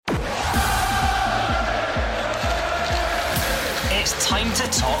It's time to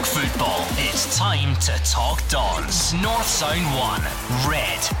talk football. It's time to talk Dons. North Sound 1,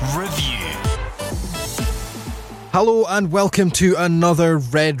 Red Review. Hello and welcome to another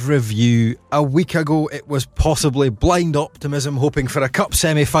Red Review. A week ago it was possibly blind optimism, hoping for a cup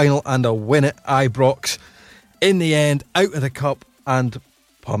semi-final and a win at Ibrox. In the end, out of the cup and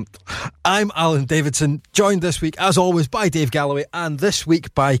pumped. I'm Allan Davidson, joined this week as always by Dave Galloway and this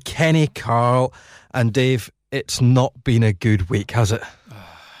week by Kenny Carle. And Dave, it's not been a good week, has it?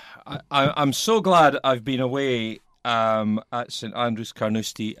 I'm so glad I've been away at St Andrews,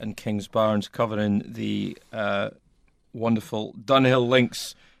 Carnoustie and Kings Barnes covering the wonderful Dunhill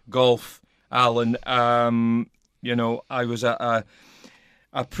Links golf, Allan. I was at a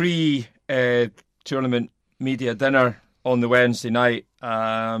pre-tournament media dinner on the Wednesday night,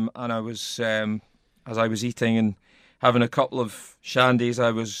 and I was, as I was eating and having a couple of shandies,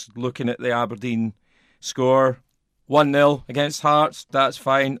 I was looking at the Aberdeen score. 1-0 against Hearts, that's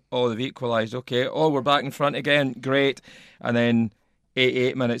fine. Oh, they've equalised, okay. Oh, we're back in front again, great. And then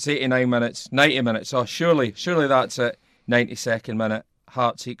 88 minutes, 89 minutes, 90 minutes. Oh, surely that's it. 92nd minute,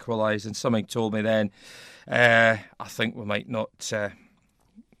 Hearts equalised, and something told me then, I think we might not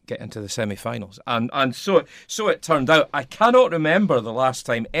get into the semi-finals. And so it turned out. I cannot remember the last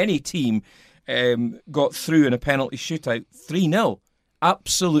time any team got through in a penalty shootout 3-0.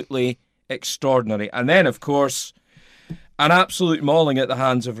 Absolutely extraordinary. And then, of course, an absolute mauling at the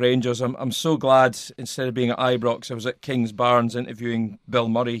hands of Rangers. I'm so glad instead of being at Ibrox, I was at Kings Barnes interviewing Bill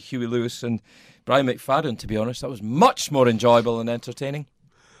Murray, Hughie Lewis and Brian McFadden, to be honest. That was much more enjoyable and entertaining.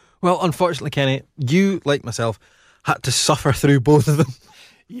 Well, unfortunately, Kenny, you, like myself, had to suffer through both of them.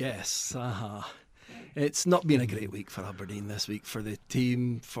 Yes, it's not been a great week for Aberdeen this week, for the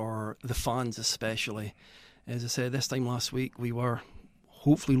team, for the fans especially. As I said, this time last week we were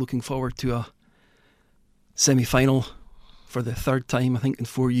hopefully looking forward to a semi-final for the third time, I think, in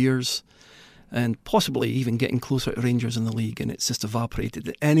 4 years, and possibly even getting closer to Rangers in the league, and it's just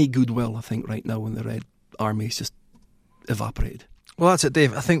evaporated. Any goodwill, I think, right now in the Red Army is just evaporated. Well, that's it,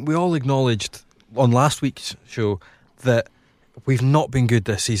 Dave. I think we all acknowledged on last week's show that we've not been good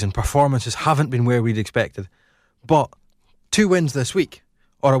this season. Performances haven't been where we'd expected. But 2 wins this week,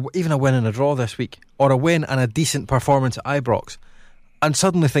 or even a win and a draw this week, or a win and a decent performance at Ibrox, and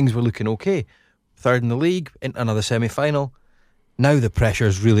suddenly things were looking okay. Third in the league, into another semi-final. Now the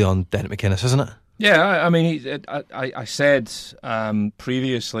pressure's really on Derek McInnes, isn't it? Yeah, I mean, I said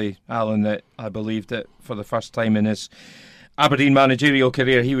previously, Allan, that I believed that for the first time in his Aberdeen managerial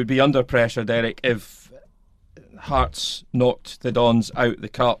career he would be under pressure, Derek, if Hearts knocked the Dons out the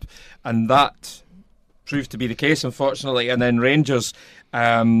cup, and that proved to be the case, unfortunately. And then Rangers,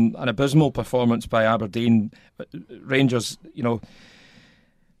 an abysmal performance by Aberdeen. Rangers,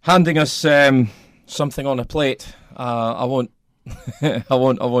 handing us something on a plate. I won't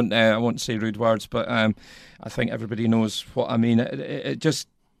say rude words, but I think everybody knows what I mean. It just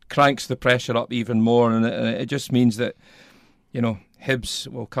cranks the pressure up even more, and it just means that Hibs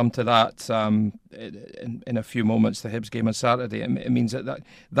will come to that in a few moments. The Hibs game on Saturday. It means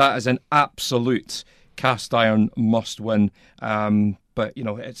that is an absolute cast iron must win. But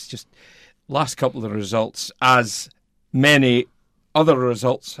it's just last couple of results, as many other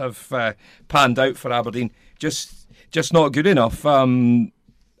results have panned out for Aberdeen, just not good enough. I mean,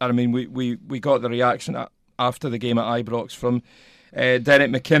 we got the reaction after the game at Ibrox from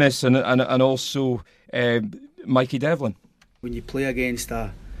Derek McInnes and also Mikey Devlin. When you play against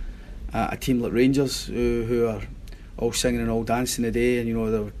a team like Rangers, who are all singing and all dancing today,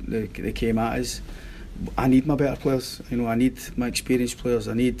 and they came at us, I need my better players. I need my experienced players.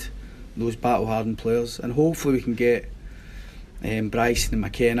 I need those battle-hardened players, and hopefully we can get Bryson and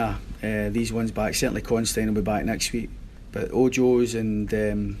McKenna, these ones back. Certainly Constein will be back next week, but Ojo's and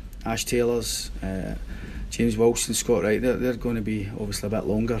Ash Taylor's, James Wilson, Scott Wright, they're going to be obviously a bit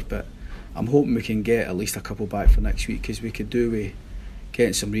longer, but I'm hoping we can get at least a couple back for next week, because we could do with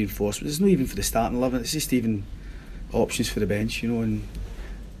getting some reinforcements. It's not even for the starting 11, it's just even options for the bench, and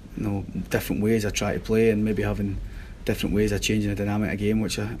different ways I try to play, and maybe having different ways of changing the dynamic of game,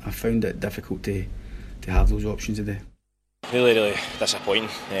 which I found it difficult to have those options today. Really disappointing.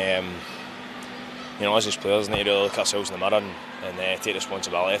 As these players need to really look ourselves in the mirror and take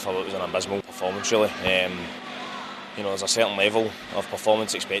responsibility for what was an abysmal performance, really. There's a certain level of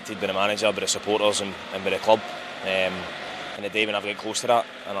performance expected by the manager, by the supporters and by the club. And the day we never get close to that,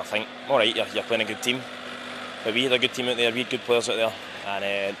 and I think, alright, you're playing a good team, but we had a good team out there, we had good players out there,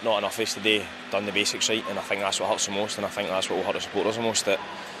 and not enough of us today done the basics right, and I think that's what hurts the most, and I think that's what will hurt the supporters the most, that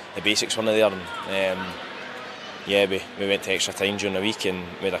the basics weren't there. And yeah, we went to extra time during the week and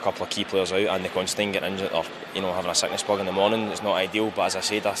we had a couple of key players out, and the Constantine getting injured or having a sickness bug in the morning. It's not ideal, but as I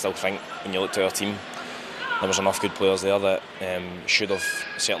said, I still think when you look to our team, there was enough good players there that should have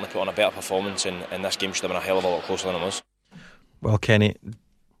certainly put on a better performance, and this game should have been a hell of a lot closer than it was. Well, Kenny,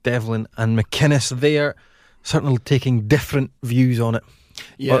 Devlin and McInnes, they're certainly taking different views on it.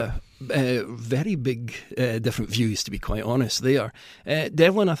 Yeah, very big different views, to be quite honest. They are.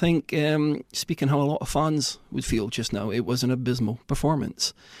 Devlin, I think, speaking how a lot of fans would feel just now, it was an abysmal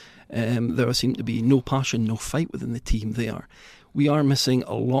performance. There seemed to be no passion, no fight within the team there. We are missing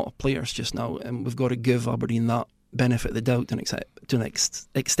a lot of players just now, and we've got to give Aberdeen that benefit of the doubt to an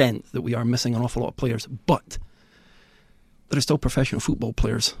extent that we are missing an awful lot of players. But there are still professional football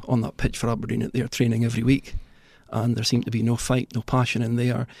players on that pitch for Aberdeen. They are training every week, and there seemed to be no fight, no passion in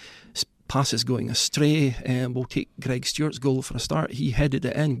there. Passes going astray. We'll take Greg Stewart's goal for a start. He headed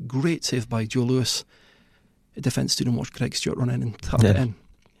it in. Great save by Joe Lewis. The defence stood and watched Greg Stewart run in and tap it in.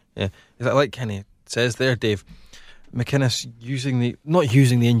 Yeah, is that like Kenny says there, Dave? McInnes not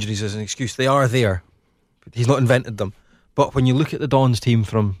using the injuries as an excuse. They are there. He's not invented them. But when you look at the Dons team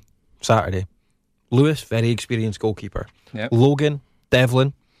from Saturday, Lewis, very experienced goalkeeper. Yep. Logan,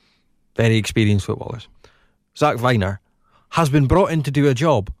 Devlin, very experienced footballers. Zach Viner has been brought in to do a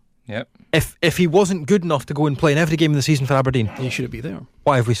job. Yep. If he wasn't good enough to go and play in every game of the season for Aberdeen, he shouldn't be there.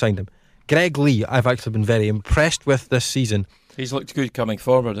 Why have we signed him? Greg Lee, I've actually been very impressed with this season. He's looked good coming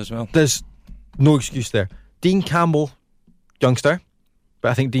forward as well. There's no excuse there. Dean Campbell, youngster, but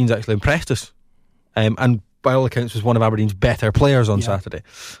I think Dean's actually impressed us, and by all accounts was one of Aberdeen's better players on Saturday.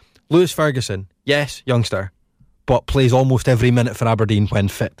 Lewis Ferguson, yes, youngster, but plays almost every minute for Aberdeen when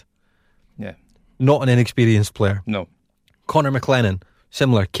fit. Yeah. Not an inexperienced player. No. Connor McLennan,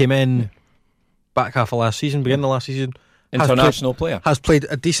 similar, came in back half of last season, beginning of last season. International player. Has played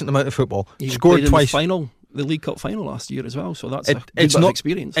a decent amount of football. He scored twice. The League Cup final last year as well, so that's a good it's bit not, of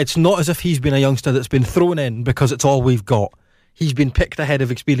experience. It's not as if he's been a youngster that's been thrown in because it's all we've got. He's been picked ahead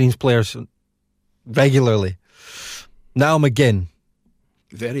of experienced players regularly. Now McGinn,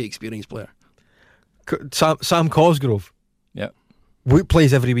 very experienced player. Sam Cosgrove,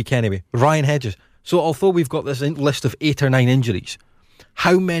 plays every week anyway. Ryan Hedges. So although we've got this list of 8 or 9 injuries,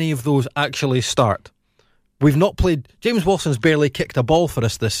 how many of those actually start? We've not played. James Wilson's barely kicked a ball for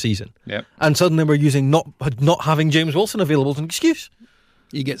us this season. Yep. And suddenly we're using not having James Wilson available as an excuse.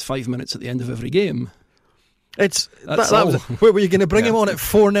 He gets 5 minutes at the end of every game. Where were you going to bring him on at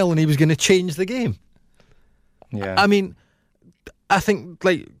 4-0 and he was going to change the game? Yeah. I mean, I think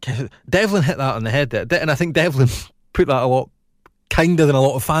Devlin hit that on the head there, and I think Devlin put that a lot kinder than a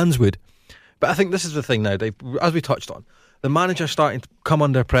lot of fans would. But I think this is the thing now, Dave, as we touched on, the manager's starting to come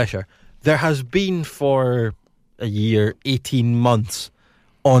under pressure. There has been for a year, 18 months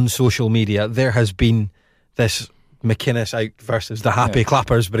on social media, there has been this McInnes out versus the Happy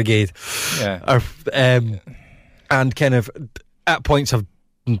Clappers Brigade. Yeah. And kind of at points have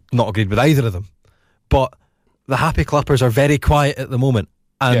not agreed with either of them. But the Happy Clappers are very quiet at the moment.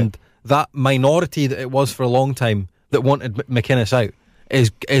 And that minority that it was for a long time that wanted McInnes out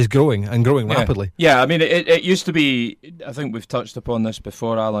is growing and growing rapidly. Yeah, I mean, it used to be, I think we've touched upon this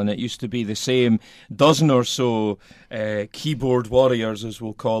before, Alan, it used to be the same dozen or so keyboard warriors, as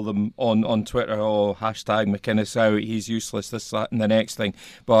we'll call them, on Twitter. Hashtag McInnes out, he's useless, this, that and the next thing.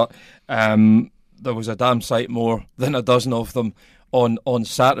 But there was a damn sight more than a dozen of them on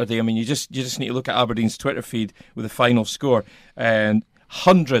Saturday. I mean, you just need to look at Aberdeen's Twitter feed with the final score, and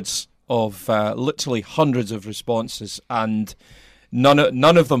literally hundreds of responses, and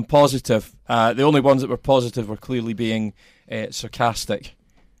none of them positive. The only ones that were positive were clearly being sarcastic.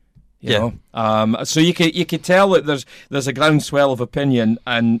 You know? So you could tell that there's a groundswell of opinion,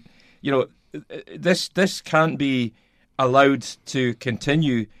 and this can't be allowed to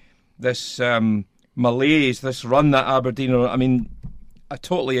continue. This malaise, this run that Aberdeen are. I mean, I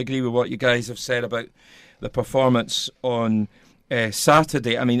totally agree with what you guys have said about the performance on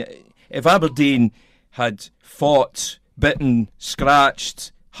Saturday. I mean, if Aberdeen had fought, bitten,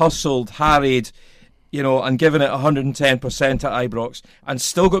 scratched, hustled, harried, and given it 110% at Ibrox and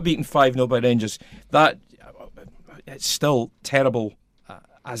still got beaten 5-0 by Rangers, it's still terrible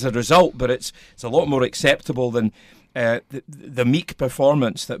as a result, but it's a lot more acceptable than the meek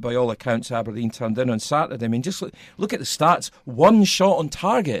performance that by all accounts Aberdeen turned in on Saturday. I mean, just look at the stats. 1 shot on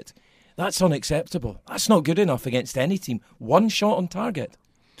target. That's unacceptable. That's not good enough against any team. 1 shot on target.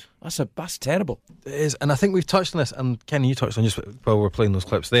 That's terrible. It is, and I think we've touched on this, and Kenny, you touched on just while we were playing those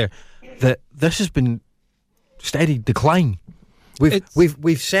clips there, that this has been steady decline.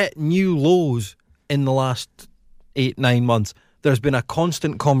 We've set new lows in the last 8-9 months. There's been a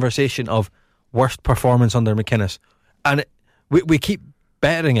constant conversation of worst performance under McInnes, and we keep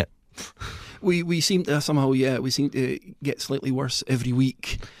bettering it. We seem to somehow, we seem to get slightly worse every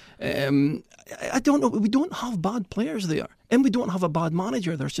week. I don't know. We don't have bad players there, and we don't have a bad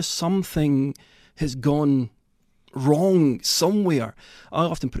manager. There's just something has gone wrong somewhere. I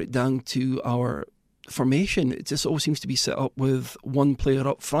often put it down to our formation. It just always seems to be set up with one player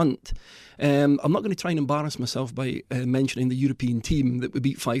up front. I'm not going to try and embarrass myself by mentioning the European team that we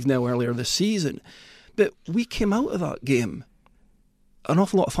beat 5-0 earlier this season, but we came out of that game. An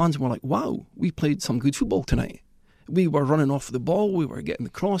awful lot of fans were like, wow, we played some good football tonight. We were running off the ball, we were getting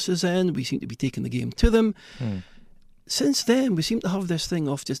the crosses in, we seemed to be taking the game to them. Since then, we seem to have this thing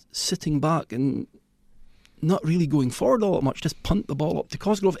of just sitting back and not really going forward all that much, just punt the ball up to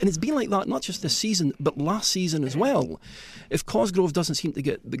Cosgrove. And it's been like that not just this season, but last season as well. If Cosgrove doesn't seem to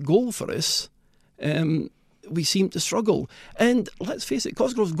get the goal for us, we seem to struggle. And let's face it,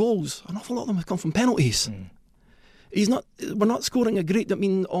 Cosgrove's goals, an awful lot of them have come from penalties. We're not scoring a great,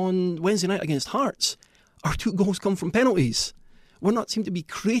 on Wednesday night against Hearts, our 2 goals come from penalties. We're not seem to be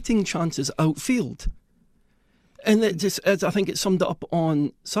creating chances outfield. And it just, as I think it summed it up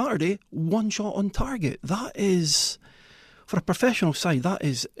on Saturday, 1 shot on target. That is, for a professional side,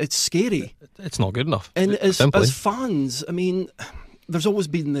 it's scary. It's not good enough. And as fans, there's always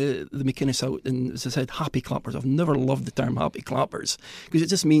been the McInnes out, and as I said, happy clappers. I've never loved the term happy clappers, because it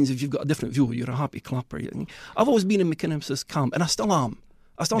just means if you've got a different view, you're a happy clapper. I've always been in McInnes' camp, and I still am.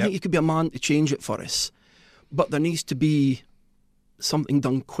 I still think he could be a man to change it for us. But there needs to be something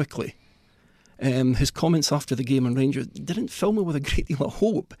done quickly. His comments after the game on Rangers didn't fill me with a great deal of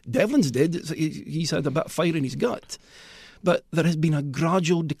hope. Devlin's did. He's had a bit of fire in his gut. But there has been a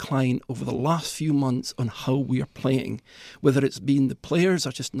gradual decline over the last few months on how we are playing. Whether it's been the players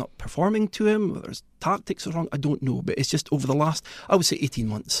are just not performing to him, whether his tactics are wrong, I don't know. But it's just over the last, I would say 18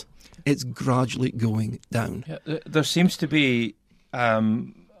 months, it's gradually going down. Yeah, there seems to be a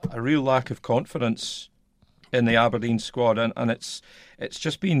real lack of confidence in the Aberdeen squad, and it's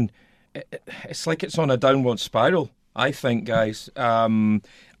just been, it's like it's on a downward spiral, I think, guys.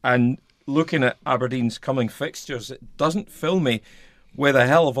 And looking at Aberdeen's coming fixtures, it doesn't fill me with a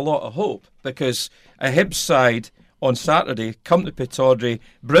hell of a lot of hope, because a Hibs side on Saturday come to Pittodrie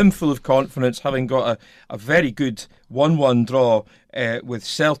brimful of confidence, having got a very good 1-1 draw with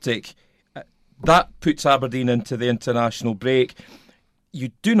Celtic. That puts Aberdeen into the international break.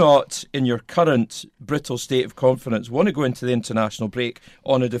 You do not, in your current brittle state of confidence, want to go into the international break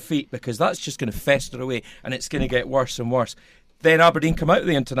on a defeat, because that's just going to fester away and it's going to get worse and worse. Then Aberdeen come out of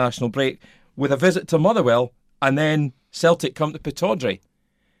the international break with a visit to Motherwell, and then Celtic come to Pittodrie.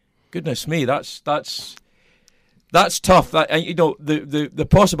 Goodness me, that's tough. The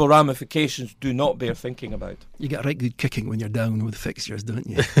possible ramifications do not bear thinking about. You get a right good kicking when you're down with fixtures, don't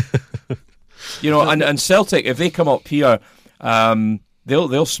you? And Celtic, if they come up here,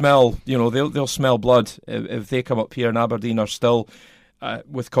 they'll smell. They'll smell blood if they come up here, and Aberdeen are still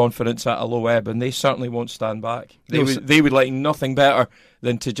with confidence at a low ebb, and they certainly won't stand back. They would like nothing better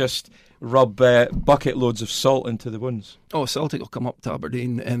than to just rub bucket loads of salt into the wounds. Oh, Celtic will come up to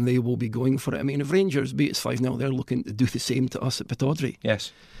Aberdeen and they will be going for it. If Rangers beat us 5-0, they're looking to do the same to us at Pittodrie.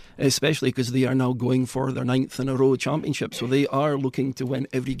 Yes. Especially because they are now going for their 9th in a row championship, so they are looking to win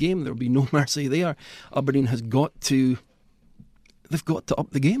every game. There will be no mercy there. Aberdeen has got to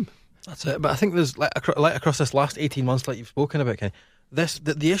up the game. That's it. But I think there's like across this last 18 months, like you've spoken about, Ken,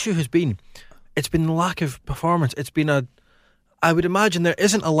 the issue has been, it's been lack of performance. It's been I would imagine there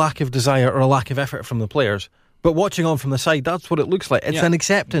isn't a lack of desire or a lack of effort from the players, but watching on from the side, that's what it looks like. It's an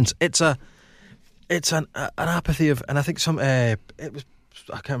acceptance. It's an apathy of, and I think it was,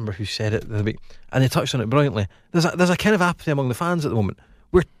 I can't remember who said it the other week, and they touched on it brilliantly. There's a kind of apathy among the fans at the moment.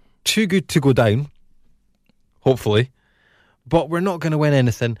 We're too good to go down, hopefully, but we're not going to win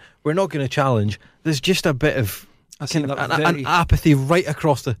anything. We're not going to challenge. There's just a bit of an apathy right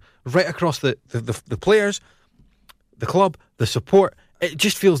across the players, the club, the support. It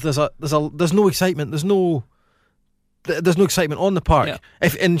just feels there's no excitement. There's no excitement on the park. Yeah.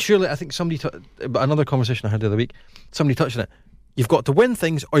 And surely, I think another conversation I had the other week, somebody touched on it. You've got to win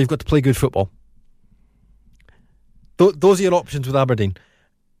things, or you've got to play good football. Those are your options with Aberdeen.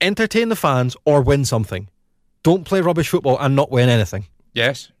 Entertain the fans or win something. Don't play rubbish football and not win anything.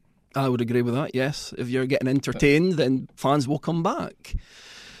 Yes. I would agree with that, yes. If you're getting entertained, then fans will come back.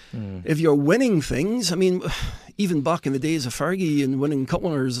 If you're winning things, even back in the days of Fergie and winning cup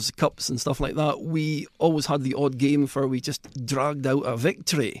winners' cups and stuff like that, we always had the odd game where we just dragged out a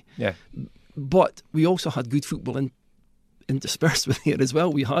victory. Yeah. But we also had good football in interspersed with it as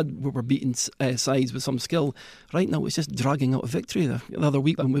well. We were beating sides with some skill. Right now it's just dragging out a victory. The other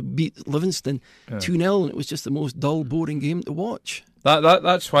week when we beat Livingston 2-0, and it was just the most dull, boring game to watch.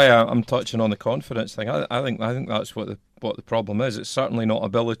 That's why I'm touching on the confidence thing. I think that's what the problem is. It's certainly not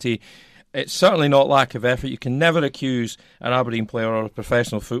ability. It's certainly not lack of effort. You can never accuse an Aberdeen player or a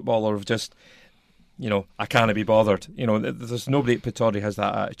professional footballer of just, I can't be bothered. There's nobody at Pittodrie has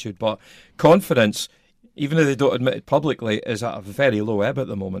that attitude. But confidence, even if they don't admit it publicly, is at a very low ebb at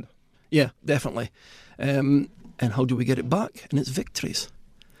the moment. Yeah, definitely. And how do we get it back? And it's victories.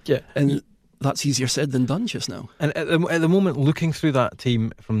 Yeah. And that's easier said than done just now. And at the moment, looking through that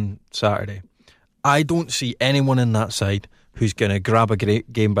team from Saturday, I don't see anyone in that side who's going to grab a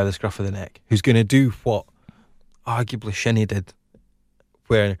great game by the scruff of the neck, who's going to do what arguably Shinnie did,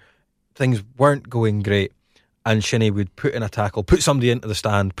 where things weren't going great and Shinnie would put in a tackle, put somebody into the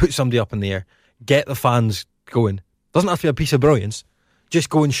stand, put somebody up in the air, get the fans going. Doesn't have to be a piece of brilliance, just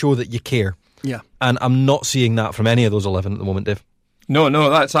go and show that you care. Yeah. And I'm not seeing that from any of those 11 at the moment, Dave. No,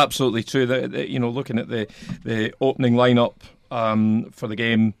 that's absolutely true. Looking at the opening lineup for the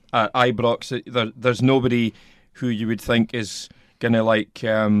game at Ibrox, there's nobody who you would think is going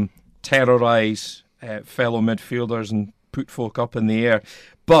to terrorise fellow midfielders and put folk up in the air.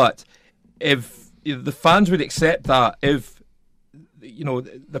 But if the fans would accept that, if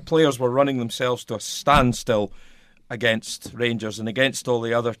the players were running themselves to a standstill against Rangers and against all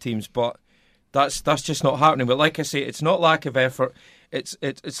the other teams, but that's just not happening. But like I say, it's not lack of effort.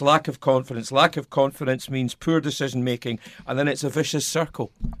 It's lack of confidence. Lack of confidence means poor decision making, and then it's a vicious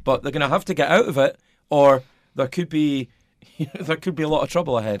circle. But they're going to have to get out of it, or there could be a lot of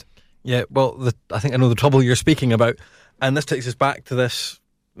trouble ahead. Yeah, well, I think I know the trouble you're speaking about, and this takes us back to this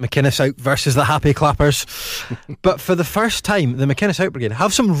McInnes out versus the Happy Clappers. But for the first time, the McInnes out brigade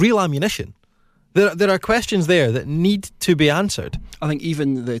have some real ammunition. There are questions there that need to be answered. I think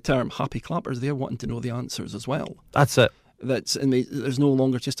even the term Happy Clappers, they're wanting to know the answers as well. That's it. There's no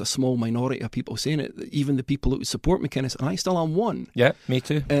longer just a small minority of people saying it. Even the people who support McInnes, and I still am one. Yeah, me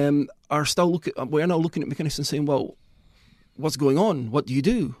too. We're now looking at McInnes and saying, well, what's going on? What do you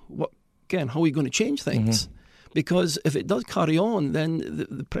do? How are you going to change things? Mm-hmm. Because if it does carry on, then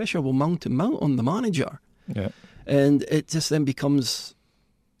the pressure will mount on the manager. Yeah. And it just then becomes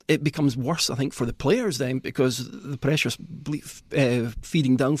worse, I think, for the players then, because the pressure's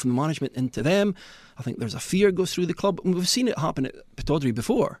feeding down from the management into them. I think there's a fear goes through the club. And we've seen it happen at Pittodrie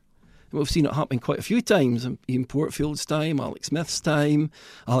before. We've seen it happen quite a few times. Ian Portfield's time, Alex Smith's time,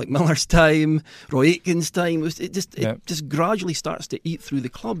 Alec Miller's time, Roy Aitken's time. It just gradually starts to eat through the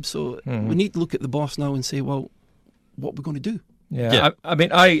club. So we need to look at the boss now and say, well, what are we going to do? Yeah.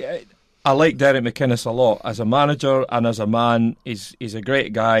 I like Derek McInnes a lot as a manager and as a man. He's a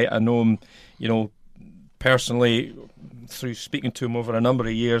great guy. I know him, personally through speaking to him over a number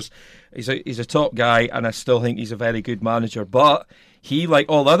of years. He's a top guy, and I still think he's a very good manager. But he, like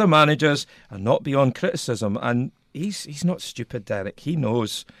all other managers, are not beyond criticism. And he's not stupid, Derek. He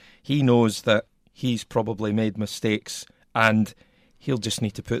knows that he's probably made mistakes, and he'll just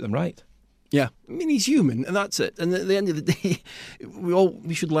need to put them right. Yeah, I mean, he's human, and that's it. And at the end of the day,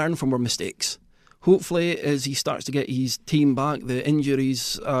 we should learn from our mistakes. Hopefully, as he starts to get his team back, the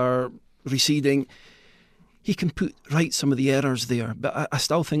injuries are receding, he can put right some of the errors there. But I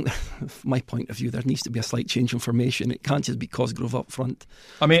still think, from my point of view, there needs to be a slight change in formation. It can't just be Cosgrove up front.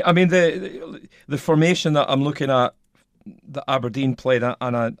 I mean, the formation that I'm looking at that Aberdeen played, and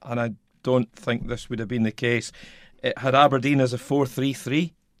I don't think this would have been the case. It had Aberdeen as a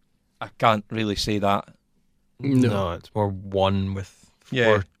 4-3-3. I can't really say that. No, it's more one with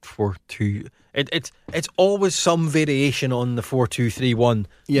 4-4-2. It's always some variation on the 4-2-3-1.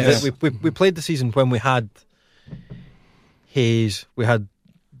 Yes. We played the season when we had Hayes, we had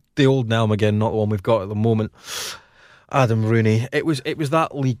the old Nelm again, not the one we've got at the moment, Adam Rooney. It was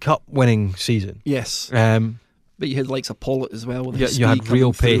that League Cup winning season. Yes. But you had likes of Pollitt as well. With you had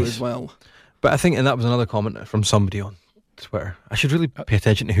real pace as well. But I think, and that was another comment from somebody on Twitter. I should really pay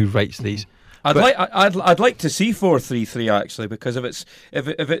attention to who writes these. I'd like to see 4-3-3 actually, because if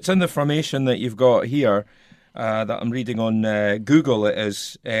it's in the formation that you've got here that I'm reading on Google, it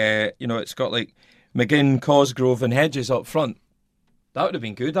is it's got like McGinn, Cosgrove, and Hedges up front. That would have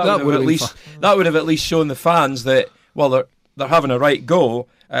been good. That would have at least shown the fans that they're having a right go.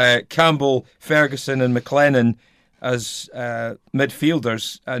 Campbell, Ferguson, and McLennan as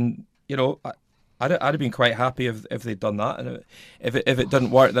midfielders, and I'd have been quite happy if they'd done that. And if it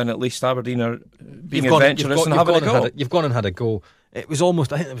didn't work, then at least Aberdeen are being adventurous and having a go. You've gone and had a go. It was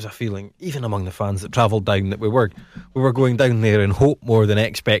almost, I think there was a feeling, even among the fans that travelled down, that we were going down there in hope more than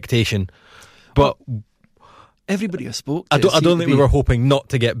expectation. But everybody I spoke to... I don't think we were hoping not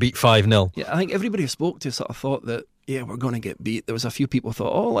to get beat 5-0. Yeah, I think everybody I spoke to sort of thought that, yeah, we're going to get beat. There was a few people who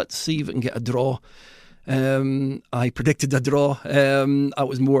thought, oh, let's see if we can get a draw. I predicted a draw. I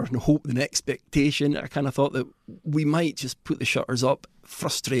was more in hope than expectation. I kind of thought that we might just put the shutters up,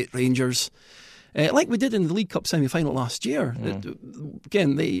 frustrate Rangers, like we did in the League Cup semi-final last year.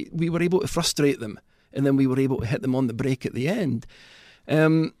 Again, we were able to frustrate them, and then we were able to hit them on the break at the end.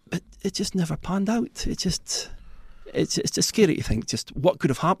 But it just never panned out. It's just scary to think just what could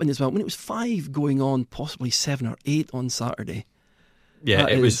have happened as well when it was 5 going on, possibly 7 or 8 on Saturday. Yeah,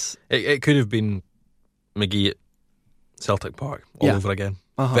 it could have been McGee at Celtic Park all over again,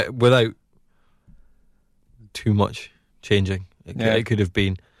 but without too much changing. It could have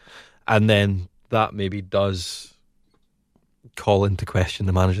been, and then that maybe does call into question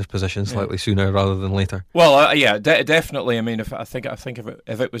the manager's position slightly sooner rather than later. Well, definitely. I mean, if I think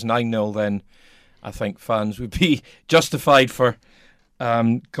if it was 9-0, then I think fans would be justified for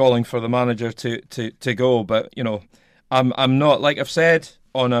calling for the manager to go. But I'm not, like I've said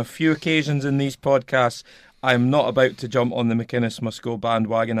on a few occasions in these podcasts, I'm not about to jump on the McInnes must go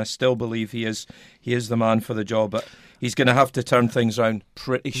bandwagon. I still believe he is the man for the job, but he's going to have to turn things around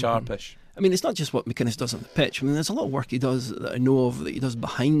pretty sharpish. I mean, it's not just what McInnes does on the pitch. I mean, there's a lot of work he does that I know of that he does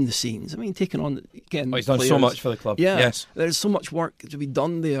behind the scenes. I mean, taking on, again, he's done players. So much for the club. Yeah, yes. There's so much work to be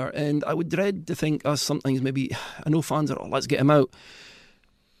done there, and I would dread to think us sometimes maybe, I know fans are, let's get him out.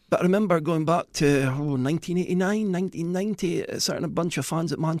 But I remember going back to 1989, 1990, a certain bunch of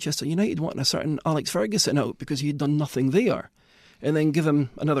fans at Manchester United wanting a certain Alex Ferguson out because he had done nothing there. And then give him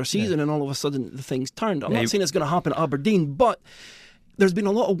another season and all of a sudden the things turned. I'm not saying it's going to happen at Aberdeen, but there's been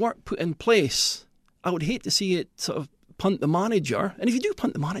a lot of work put in place. I would hate to see it sort of punt the manager. And if you do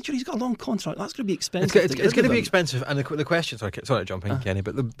punt the manager, he's got a long contract. That's going to be expensive. It's going to be expensive. And the question, sorry to jump in, Kenny,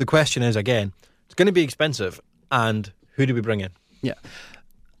 but the question is, again, it's going to be expensive. And who do we bring in? Yeah.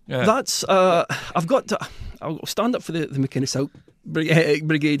 That's I'll stand up for the McInnes out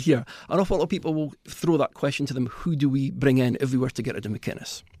brigade here. An awful lot of people will throw that question to them: who do we bring in if we were to get rid of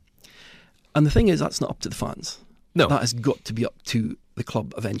McInnes? And the thing is, that's not up to the fans. No, that has got to be up to the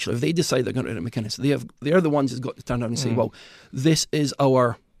club eventually. If they decide they're going to get rid of McInnes, they are the ones who's got to turn around and say, "Well, this is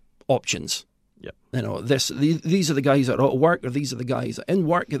our options." Yeah, these are the guys that are out of work, or these are the guys that are in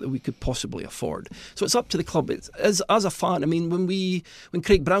work that we could possibly afford. So it's up to the club. It's, as a fan, I mean, when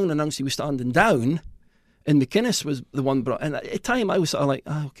Craig Brown announced he was standing down, and McInnes was the one brought in, at the time I was sort of like,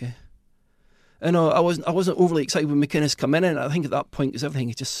 okay. I wasn't overly excited when McInnes come in, and I think at that point, because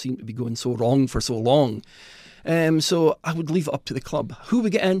everything just seemed to be going so wrong for so long. So I would leave it up to the club. Who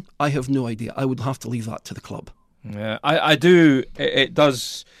we get in, I have no idea. I would have to leave that to the club. Yeah, I do. It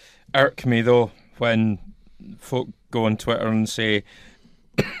does irk me though when folk go on Twitter and say,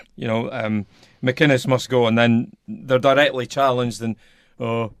 McInnes must go, and then they're directly challenged and,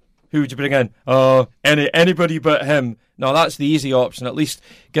 who would you bring in? Anybody but him. No, that's the easy option. At least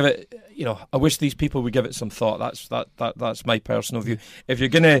give it. I wish these people would give it some thought. That's my personal view. If you're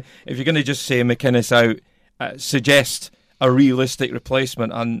gonna just say McInnes out, suggest a realistic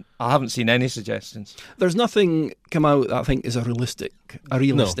replacement, and I haven't seen any suggestions. There's nothing come out that I think is a realistic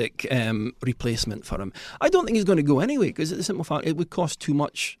replacement for him. I don't think he's going to go anyway, because the simple fact, it would cost too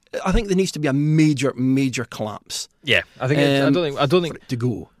much. I think there needs to be a major collapse. Yeah, I think I don't think for it to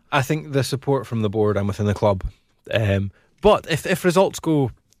go. I think the support from the board and within the club. But if results go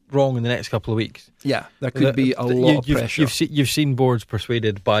wrong in the next couple of weeks, yeah, there could be a lot of pressure. You've seen boards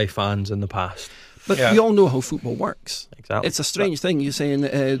persuaded by fans in the past. But we all know how football works. Exactly. It's a strange thing. You're saying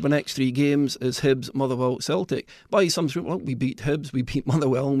the next 3 games is Hibs, Motherwell, Celtic. By some sort, we beat Hibs, we beat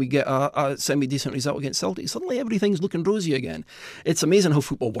Motherwell, and we get a semi-decent result against Celtic. Suddenly everything's looking rosy again. It's amazing how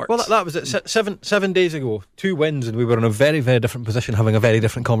football works. Well, that was it. 7 days ago, 2 wins, and we were in a very, very different position, having a very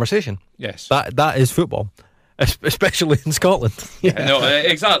different conversation. Yes. That is football, especially in Scotland. Yeah, no,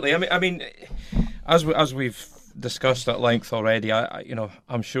 exactly. I mean, as we've discussed at length already,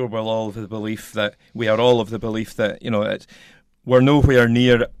 I'm sure we are all of the belief that we're nowhere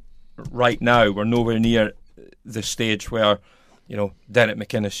near right now. We're nowhere near the stage where Derek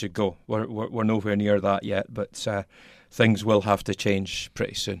McInnes should go. We're nowhere near that yet, but things will have to change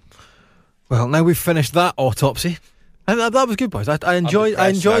pretty soon. Well, now we've finished that autopsy. That was good, boys. I enjoyed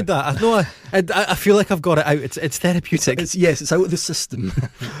that. I feel like I've got it out. It's therapeutic. It's out of the system.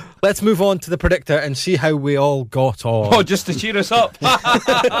 Let's move on to the predictor and see how we all got on. Oh, just to cheer us up.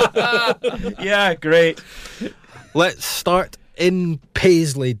 Yeah, great. Let's start in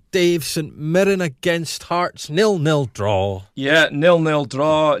Paisley, Dave, St Mirren against Hearts, 0-0 draw. Yeah, 0-0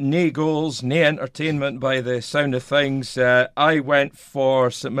 draw, no goals, no entertainment by the sound of things. I went for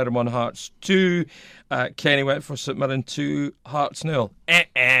St Mirren 1, Hearts 2. Kenny went for St Mirren 2, Hearts 0.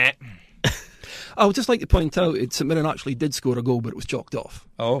 I would just like to point out St Mirren actually did score a goal, but it was chalked off.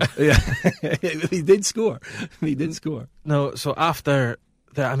 Oh. Yeah, he did score. He did score. No, so after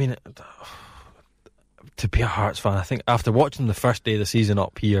that, I mean, to be a Hearts fan, I think after watching the first day of the season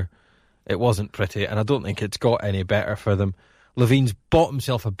up here, it wasn't pretty, and I don't think it's got any better for them. Levine's bought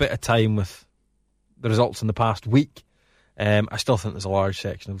himself a bit of time with the results in the past week. I still think there's a large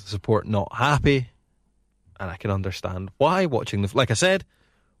section of the support not happy, and I can understand why. Watching the, like I said,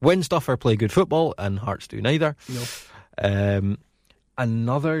 Windstuffer play good football, and Hearts do neither. No.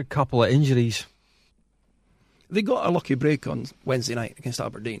 Another couple of injuries. They got a lucky break on Wednesday night against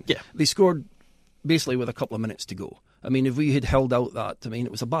Aberdeen. Yeah. They scored basically with a couple of minutes to go. I mean, if we had held out that, I mean,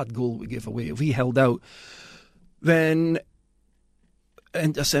 it was a bad goal we gave away. If we held out, then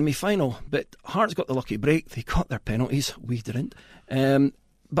in a semi-final. But Hearts got the lucky break. They got their penalties. We didn't.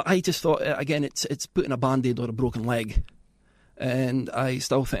 But I just thought, again, it's putting a Band-Aid on a broken leg. And I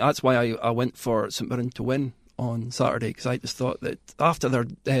still think that's why I went for St Mirren to win on Saturday, because I just thought that after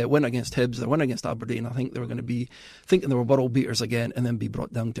their win against Hibs, their win against Aberdeen, I think they were going to be thinking they were world beaters again and then be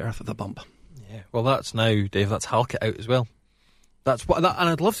brought down to earth with a bump. Yeah, well, that's now, Dave, that's Halkett out as well. That's what, and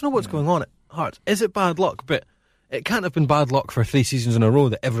I'd love to know what's going on at Hearts. Is it bad luck? But it can't have been bad luck for 3 seasons in a row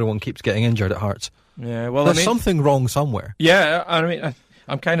that everyone keeps getting injured at Hearts. Yeah, well, there's something wrong somewhere. Yeah, I mean,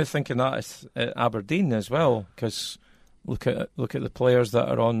 I'm kind of thinking that it's at Aberdeen as well, because look at the players that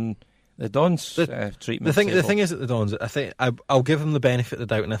are on the Dons treatment. The thing is at the Dons, I think I'll give them the benefit of the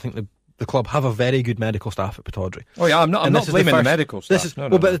doubt, and I think the club have a very good medical staff at Pittodrie. Oh yeah, I'm not blaming the medical staff.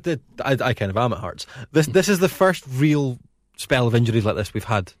 But I kind of am at Hearts. This is the first real spell of injuries like this we've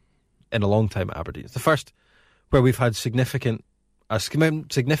had in a long time at Aberdeen. It's the first where we've had a significant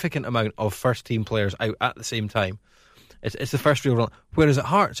amount of first team players out at the same time. It's the first real run. Whereas at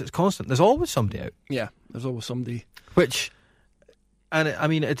Hearts, it's constant. There's always somebody out. Yeah, there's always somebody. Which, and I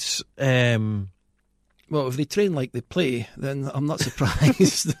mean, it's well, if they train like they play, then I'm not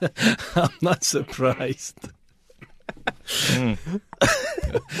surprised. I'm not surprised.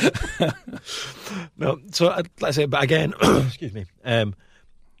 No, so let's say, but again, excuse me.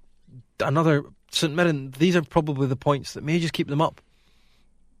 Another St Mirren. These are probably the points that may just keep them up.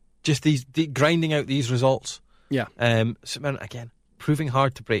 Just these grinding out these results. Yeah. St Mirren again proving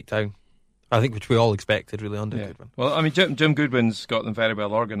hard to break down. I think, which we all expected, really, under Goodwin. Well, I mean, Jim Goodwin's got them very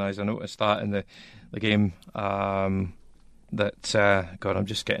well organised. I noticed that in the game. God, I'm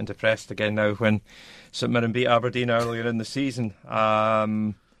just getting depressed again now when St Mirren beat Aberdeen earlier in the season.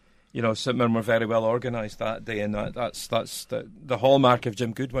 St Mirren were very well organised that day, and that's the hallmark of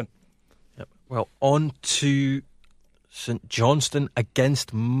Jim Goodwin. Yep. Well, on to St Johnstone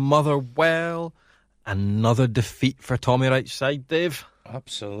against Motherwell. Another defeat for Tommy Wright's side, Dave.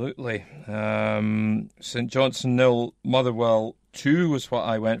 Absolutely. St Johnstone 0, Motherwell 2 was what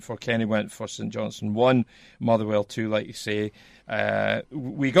I went for. Kenny went for St Johnstone 1, Motherwell 2, like you say.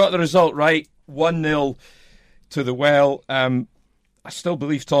 We got the result right, 1-0 to the Well. I still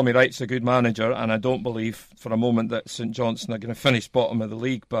believe Tommy Wright's a good manager, and I don't believe for a moment that St Johnstone are going to finish bottom of the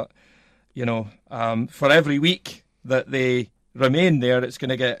league. But, for every week that they remain there, it's going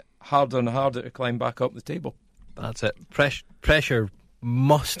to get harder and harder to climb back up the table. That's it. Pressure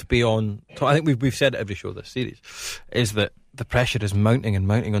must be on. I think we've said it every show this series, is that the pressure is mounting and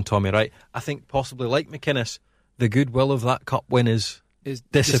mounting on Tommy Wright. I think possibly like McInnes, the goodwill of that cup win is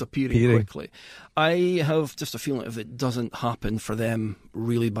disappearing quickly. I have just a feeling if it doesn't happen for them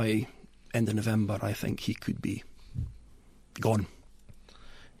really by end of November, I think he could be gone.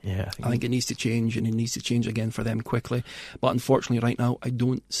 Yeah, I think it needs to change, and it needs to change again for them quickly. But unfortunately, right now, I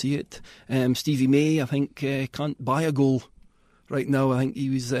don't see it. Stevie May, I think, can't buy a goal right now. I think he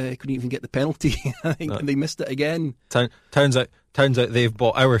was couldn't even get the penalty. I think they missed it again. Turns out they've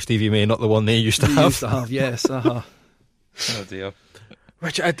bought our Stevie May, not the one they used to have. Yes. Oh dear.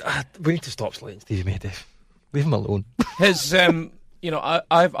 Which we need to stop slating Stevie May, Dave. Leave him alone. His,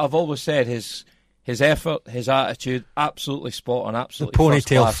 I've always said his effort, his attitude, absolutely spot on, absolutely the ponytail first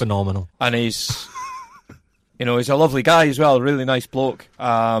class. Phenomenal. And he's a lovely guy as well, a really nice bloke.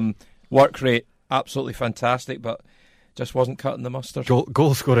 Work rate, absolutely fantastic, but just wasn't cutting the mustard.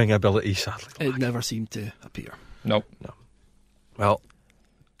 Goal scoring ability, sadly. It never seemed to appear. No. Well,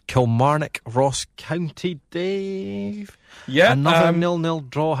 Kilmarnock, Ross County, Dave. Yeah. Another 0-0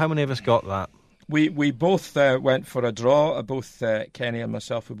 draw. How many of us got that? We both went for a draw. Both Kenny and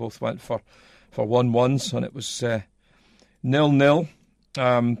myself, we both went for 1-1s, and it was 0-0.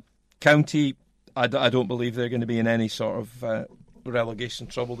 County, I don't believe they're going to be in any sort of relegation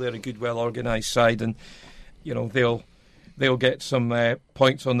trouble. They're a good, well organised side, and they'll get some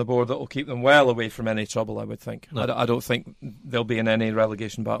points on the board that will keep them well away from any trouble, I would think. No. I don't think they'll be in any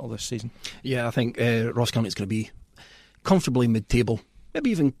relegation battle this season. Yeah, I think Ross County is going to be comfortably mid-table, maybe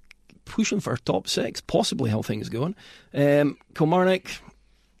even pushing for top 6, possibly how things are going. Kilmarnock,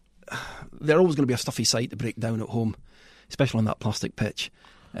 they're always going to be a stuffy side to break down at home, especially on that plastic pitch.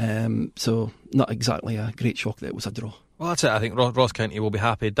 So not exactly a great shock that it was a draw. Well, that's it. I think Ross County will be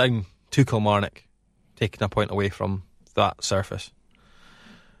happy down to Kilmarnock, taking a point away from that surface.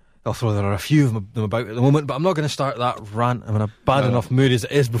 Although there are a few of them about at the moment, but I'm not going to start that rant. I'm in a bad enough mood as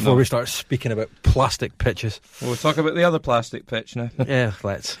it is before we start speaking about plastic pitches. We'll talk about the other plastic pitch now. Yeah,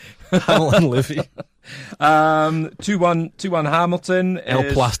 let's. Hamilton Livy. 2-1 Hamilton. El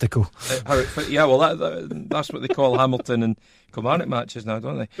Plastico. That's what they call Hamilton and Kilmarnock matches now,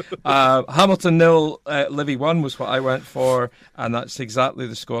 don't they? Hamilton 0, Livy 1 was what I went for, and that's exactly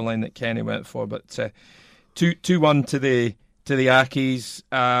the scoreline that Kenny went for. But 2-1 to the Ackies.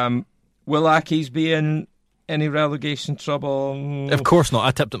 Will Ackies be in any relegation trouble? Of course not.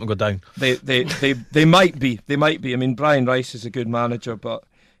 I tipped them to go down. They might be. They might be. I mean, Brian Rice is a good manager, but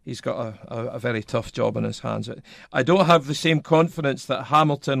he's got a very tough job on his hands. I don't have the same confidence that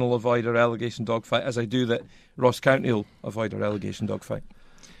Hamilton will avoid a relegation dogfight as I do that Ross County will avoid a relegation dogfight.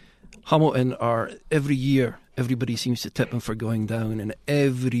 Hamilton are, every year, everybody seems to tip them for going down, and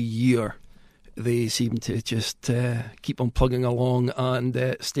every year they seem to just keep on plugging along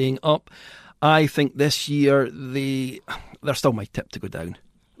and staying up. I think this year they're still my tip to go down.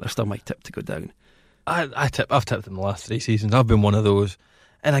 I've tipped them the last 3 seasons. I've been one of those.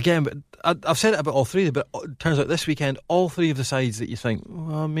 And again, but I've said it about all 3, but it turns out this weekend, all 3 of the sides that you think,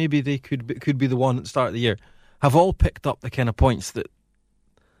 well, maybe they could be the one at the start of the year, have all picked up the kind of points that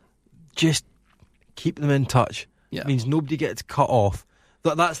just keep them in touch. Yeah. It means nobody gets cut off.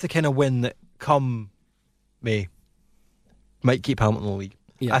 That's the kind of win that come May might keep Hamilton in the league.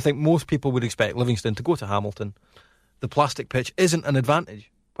 Yeah. I think most people would expect Livingston to go to Hamilton. The plastic pitch isn't an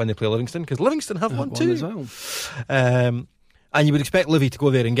advantage when they play Livingston, because Livingston have one too as well. And you would expect Livy to go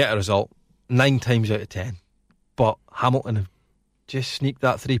there and get a result 9 times out of 10. But Hamilton have just sneaked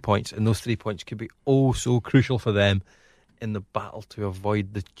that 3 points, and those 3 points could be oh so crucial for them in the battle to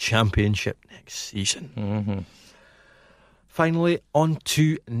avoid the championship next season. Mm-hmm. Finally, on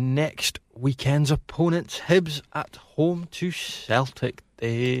to next weekend's opponents. Hibs at home to Celtic,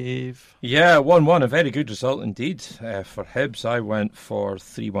 Dave. Yeah, 1-1, a very good result indeed for Hibs. I went for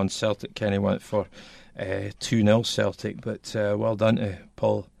 3-1 Celtic. Kenny went for 2-0 Celtic, but well done to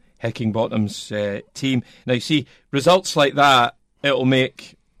Paul Heckingbottom's team. Now, you see, results like that, it'll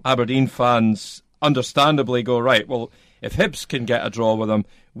make Aberdeen fans understandably go, right, well, if Hibs can get a draw with them,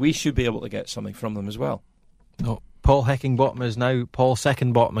 we should be able to get something from them as well. No, Paul Heckingbottom is now Paul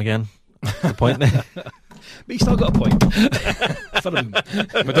Second Bottom again. The point there. But you still got a point.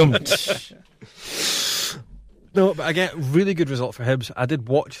 No, but again, really good result for Hibs. I did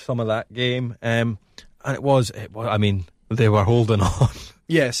watch some of that game, and it was. I mean, they were holding on.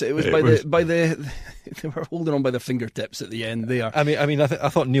 Yes, it was they were holding on by the fingertips at the end there. I mean, I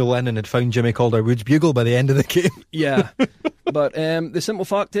thought Neil Lennon had found Jimmy Calder-Wood's bugle by the end of the game. Yeah, but the simple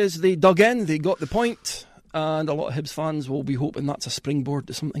fact is they dug in, they got the point, and a lot of Hibs fans will be hoping that's a springboard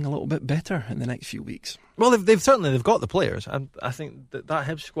to something a little bit better in the next few weeks. Well, they've certainly got the players, and I think that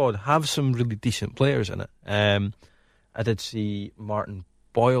Hibs squad have some really decent players in it. I did see Martin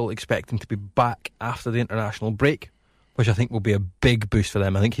Boyle expecting to be back after the international break, which I think will be a big boost for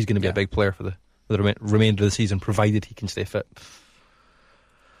them. I think he's going to be a big player for the remainder of the season, provided he can stay fit.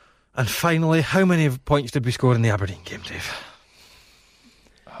 And finally, how many points did we score in the Aberdeen game, Dave?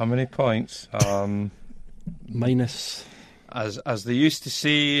 How many points? Minus. As they used to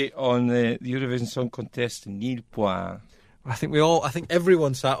say on the Eurovision Song Contest, nil points. I think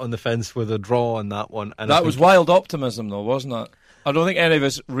everyone sat on the fence with a draw on that one. And that was wild optimism, though, wasn't it? I don't think any of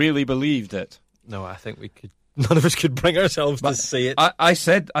us really believed it. No, I think none of us could bring ourselves to say it. I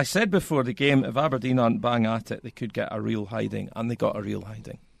said before the game, if Aberdeen aren't bang at it, they could get a real hiding, and they got a real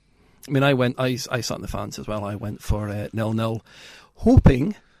hiding. I mean, I sat in the fans as well. I went for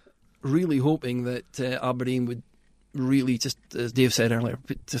 0-0, really hoping that Aberdeen would really, just as Dave said earlier,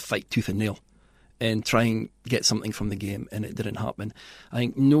 to fight tooth and nail and try and get something from the game, and it didn't happen. I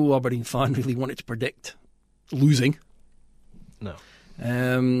think no Aberdeen fan really wanted to predict losing. No.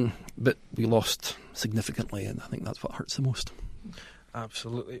 But we lost significantly, and I think that's what hurts the most.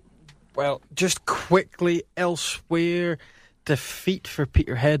 Absolutely. Well, just quickly elsewhere, defeat for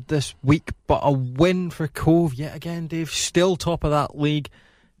Peterhead this week, but a win for Cove yet again, Dave. Still top of that league.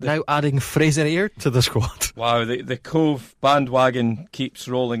 Now adding Fraser Ayre to the squad. Wow, the Cove bandwagon keeps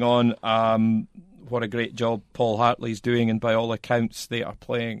rolling on. What a great job Paul Hartley's doing, and by all accounts they are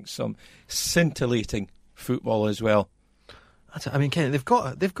playing some scintillating football as well. I mean, Ken, they've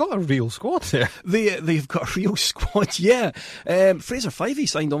got a real squad there. They've got a real squad, yeah. Fraser Fyvie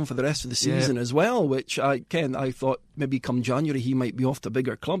signed on for the rest of the season as well, which I thought maybe come January he might be off to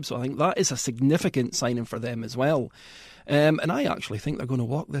bigger clubs. So I think that is a significant signing for them as well. And I actually think they're going to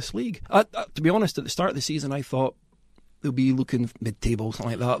walk this league. To be honest, at the start of the season, I thought they'll be looking mid-table,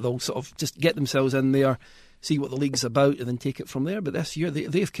 something like that. They'll sort of just get themselves in there, see what the league's about, and then take it from there. But this year,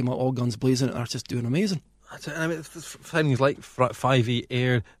 they've come out all guns blazing and are just doing amazing. I mean, things like Fyvie,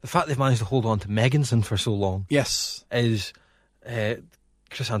 Ayre, the fact they've managed to hold on to Megginson for so long, yes, is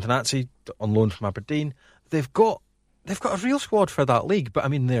Chris Antonazzi on loan from Aberdeen. They've got a real squad for that league. But I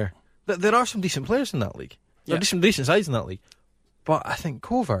mean, there are some decent players in that league. There are some decent sides in that league. But I think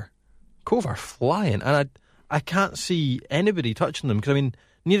Cove are flying, and I can't see anybody touching them, because I mean,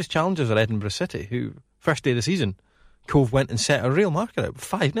 nearest challengers are Edinburgh City, who first day of the season, Cove went and set a real marker out,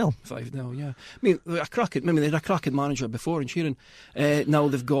 5-0. 5-0, yeah. I mean, they had a cracking manager before in Sheeran. Now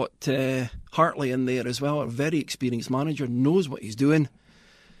they've got Hartley in there as well, a very experienced manager, knows what he's doing.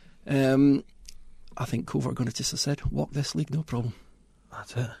 I think Cove are going to, just as I said, walk this league, no problem.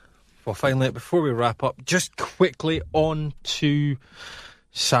 That's it. Well, finally, before we wrap up, just quickly on to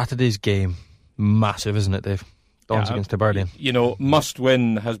Saturday's game. Massive, isn't it, Dave? Dons against Aberdeen. You know, must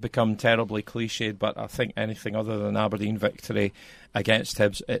win has become terribly cliched, but I think anything other than Aberdeen victory against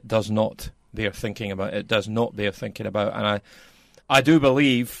Hibs, it does not bear thinking about. And I do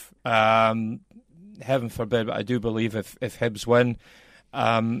believe, heaven forbid, but I do believe if Hibs win,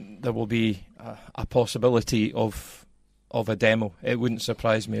 there will be a possibility of a demo. It wouldn't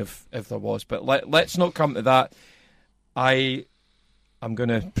surprise me if there was, but let's not come to that. I'm going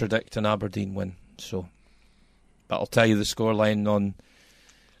to predict an Aberdeen win, but I'll tell you the scoreline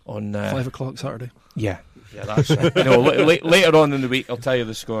on 5 o'clock Saturday. Yeah, that's right. Later on in the week, I'll tell you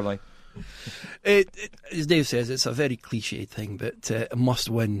the scoreline. As Dave says, it's a very cliched thing, but a must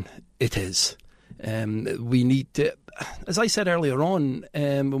win it is. We need to, as I said earlier on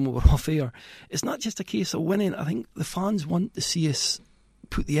when we were off air, it's not just a case of winning. I think the fans want to see us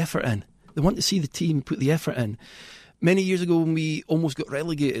put the effort in. They want to see the team put the effort in. Many years ago, when we almost got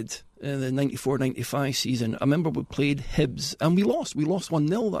relegated in the 94-95 season, I remember we played Hibs and we lost. We lost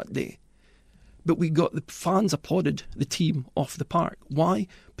 1-0 that day. But the fans applauded the team off the park. Why?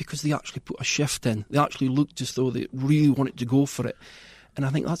 Because they actually put a shift in. They actually looked as though they really wanted to go for it. And I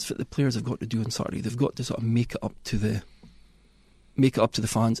think that's what the players have got to do on Saturday. They've got to sort of make it up to the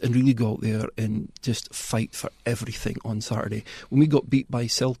fans and really go out there and just fight for everything on Saturday. When we got beat by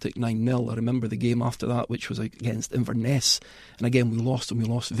Celtic 9-0, I remember the game after that, which was against Inverness, and again we lost, and we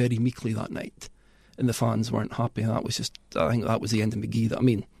lost very meekly that night, and the fans weren't happy. And I think that was the end of McGee.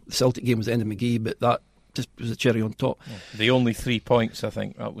 The Celtic game was the end of McGee, but that just was a cherry on top. The only 3 points, I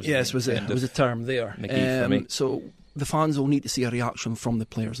think that was. Yes, was a term there. McGee for me. So the fans will need to see a reaction from the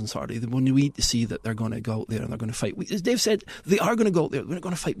players on Saturday. They will need to see that they're going to go out there and they're going to fight. As Dave said, they are going to go out there. They're not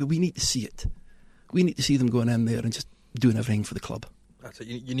going to fight, but we need to see it. We need to see them going in there and just doing everything for the club. That's it.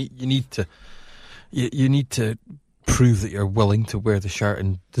 You need to prove that you're willing to wear the shirt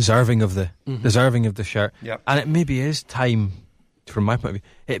and deserving of the shirt. Yep. And it maybe is time, from my point of view,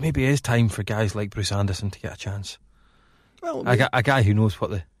 it maybe is time for guys like Bruce Anderson to get a chance. Well, a guy who knows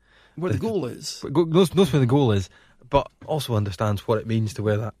what where the goal is, knows where the goal is, but also understands what it means to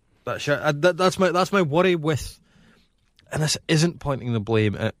wear that shirt. That's my worry with, and this isn't pointing the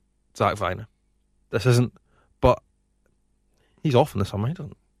blame at Zach Viner. This isn't, but he's off in the summer. He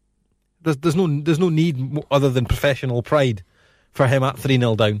doesn't. There's no need other than professional pride for him at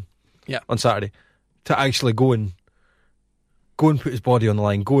 3-0 down on Saturday to actually go and put his body on the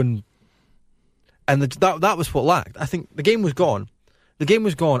line. And that was what lacked. I think the game was gone. The game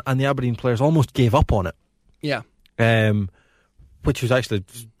was gone, and the Aberdeen players almost gave up on it. Yeah. Which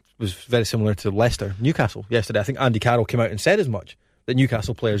was very similar to Newcastle yesterday. I think Andy Carroll came out and said as much, that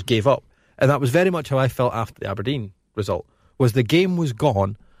Newcastle players gave up. And that was very much how I felt after the Aberdeen result, was the game was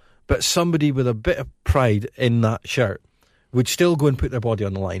gone, but somebody with a bit of pride in that shirt would still go and put their body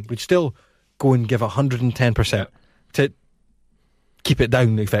on the line, would still go and give 110% to keep it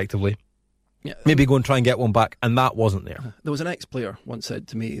down effectively. Yeah. Maybe go and try and get one back, and that wasn't there. There was an ex-player once said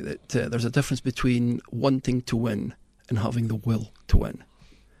to me that there's a difference between wanting to win and having the will to win.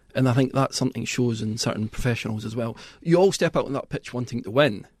 And I think that something shows in certain professionals as well. You all step out on that pitch wanting to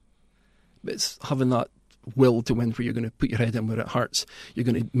win, but it's having that will to win, where you're going to put your head in where it hurts. You're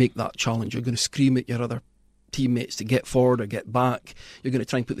going to make that challenge. You're going to scream at your other teammates to get forward or get back. You're going to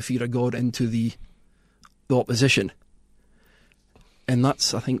try and put the fear of God into the opposition. And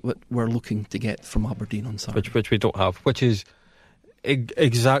that's, I think, what we're looking to get from Aberdeen on Saturday. Which we don't have, which is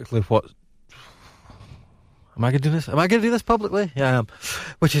exactly what... Am I going to do this? Am I going to do this publicly? Yeah, I am.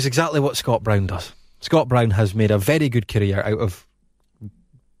 Which is exactly what Scott Brown does. Scott Brown has made a very good career out of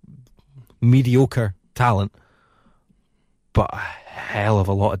mediocre talent, but a hell of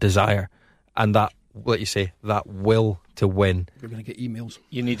a lot of desire, and that, what you say, that will to win. You're going to get emails.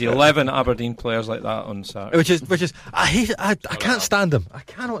 You need 11 Aberdeen players like that on Saturday. Which is I hate it. I can't stand him. I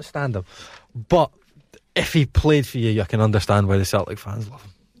cannot stand him. But if he played for you, I can understand why the Celtic fans love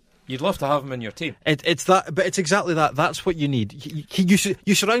him. You'd love to have him in your team. It's that, but it's exactly that. That's what you need.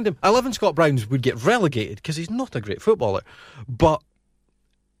 You surround him. 11 Scott Browns would get relegated because he's not a great footballer, but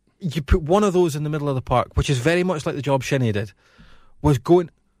you put one of those in the middle of the park, which is very much like the job Shinnie did, was going,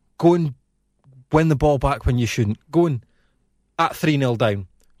 win the ball back when you shouldn't, going at 3-0 down,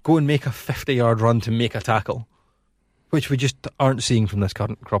 go and make a 50-yard run to make a tackle, which we just aren't seeing from this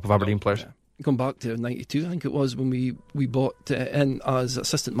current crop of Aberdeen players. Yeah. Going back to 92, I think it was, when we bought in as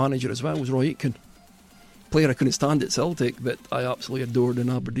assistant manager as well, was Roy Aitken. Player I couldn't stand at Celtic, but I absolutely adored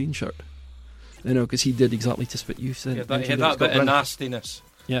an Aberdeen shirt. You know, because he did exactly just what you said. Yeah, that bit of nastiness.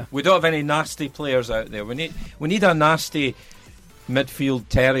 Yeah. We don't have any nasty players out there. We need a nasty midfield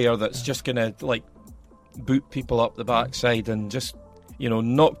terrier that's just going to like boot people up the backside and just, you know,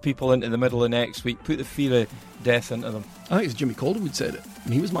 knock people into the middle of next week, put the fear of death into them. I think it's Jimmy Calderwood said it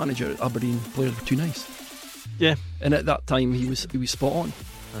when he was manager at Aberdeen. Players were too nice. Yeah, and at that time he was spot on.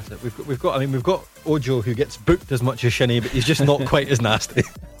 That's it. We've got Ojo, who gets booked as much as Shinnie, but he's just not quite as nasty.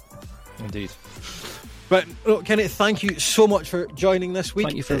 Indeed. But look, Kenny, thank you so much for joining this week.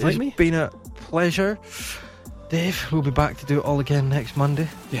 Thank you for inviting me. It's been a pleasure. Dave, we'll be back to do it all again next Monday.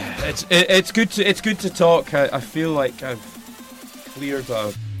 Yeah, it's good to talk. I feel like I've cleared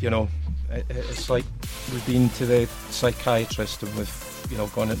it's like we've been to the psychiatrist and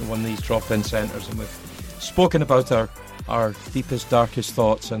we've gone into one of these drop-in centres and we've spoken about our deepest, darkest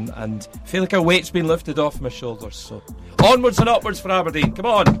thoughts and feel like a weight's been lifted off my shoulders. So onwards and upwards for Aberdeen. Come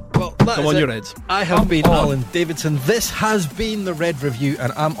on. Well, come on, your Reds. I have been Allan Davidson. This has been the Red Review,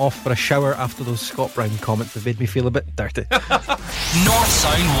 and I'm off for a shower after those Scott Brown comments that made me feel a bit dirty. North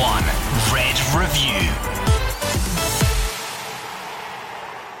Sound 1 Red Review.